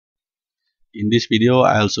In this video,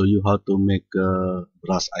 I'll show you how to make a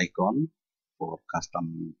brush icon for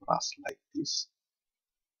custom brush like this.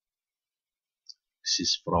 This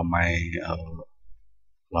is from my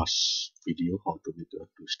last video, how to make a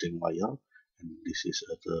twisting layer, and this is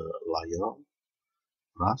the layer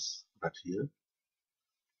brush right here.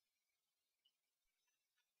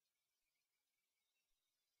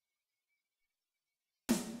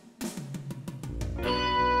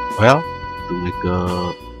 Well, to make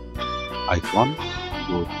a icon,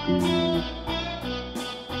 go to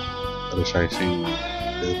resizing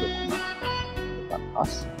the document, the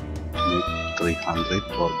canvas, make 300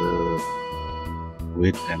 for the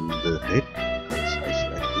width and the height, resize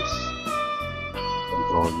like this.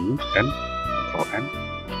 Control U and Control N,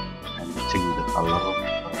 and change the color.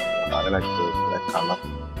 I like the black color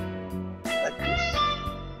like this,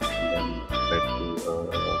 and then back to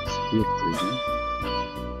Sphere 3D.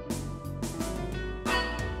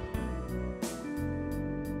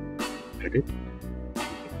 Edit,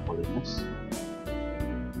 polymers,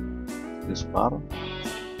 this bar,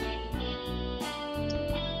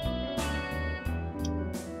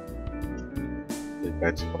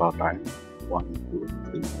 repeat several times, 1, 2,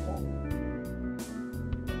 3, 4,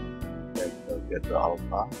 then get the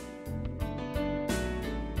alpha,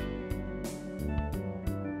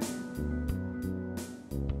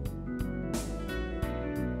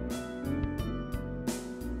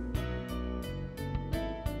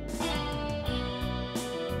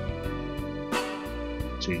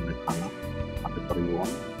 change the color whatever you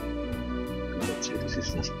want. Let's say this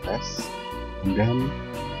is the space, and then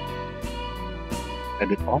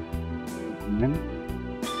edit off, document,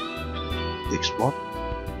 export.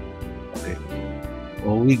 Okay,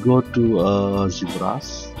 we go to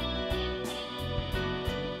ZBrush,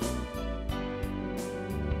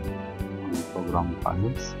 program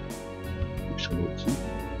files, Mixology,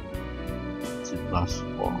 ZBrush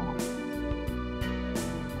for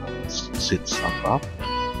sheet setup,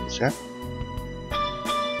 set,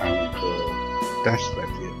 and test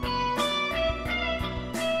right here.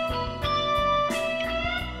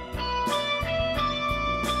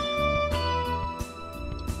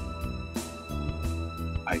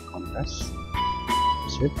 Icon test,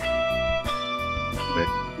 set,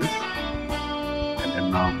 back this, and then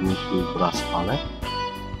now go to brush palette,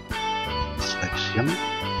 selection.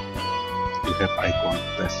 We have icon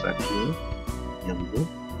test right here, yellow.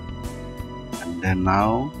 And then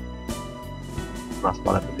now brush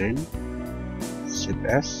palette again, Shift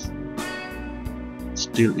S,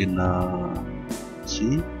 still in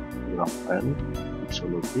C, program file,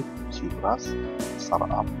 Mixology, ZBrush,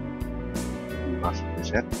 startup, brush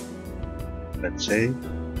preset. Let's say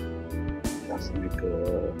just make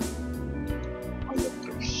a fire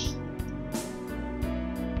trace.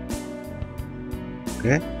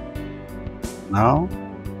 Okay, now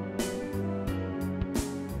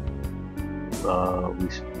we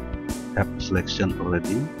have selection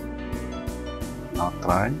already. Now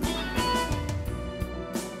try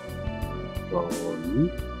Control U,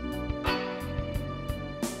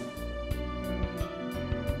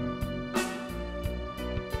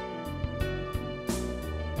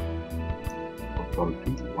 Control D,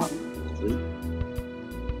 1, 2, 3,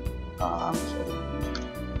 sorry.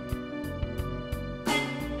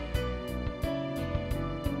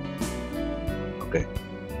 Okay,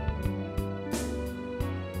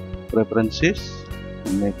 preferences,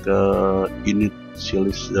 make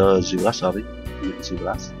initialize ZBrush, sorry, init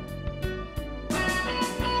ZBrush.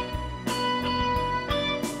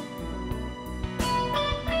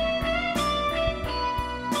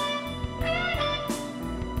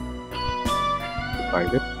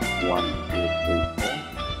 Private, 1, 2, 3, 4.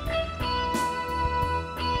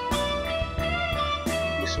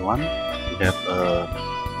 This one we have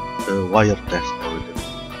the wire test already.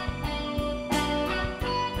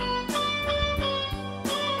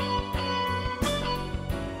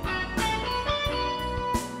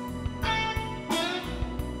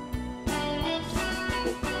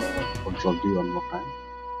 Control D one more time.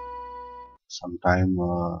 Sometime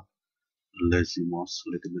lazy mouse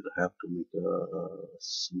little bit help to make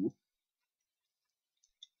smooth.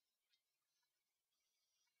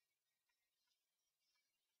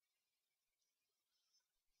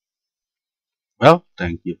 Well,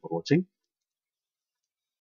 thank you for watching.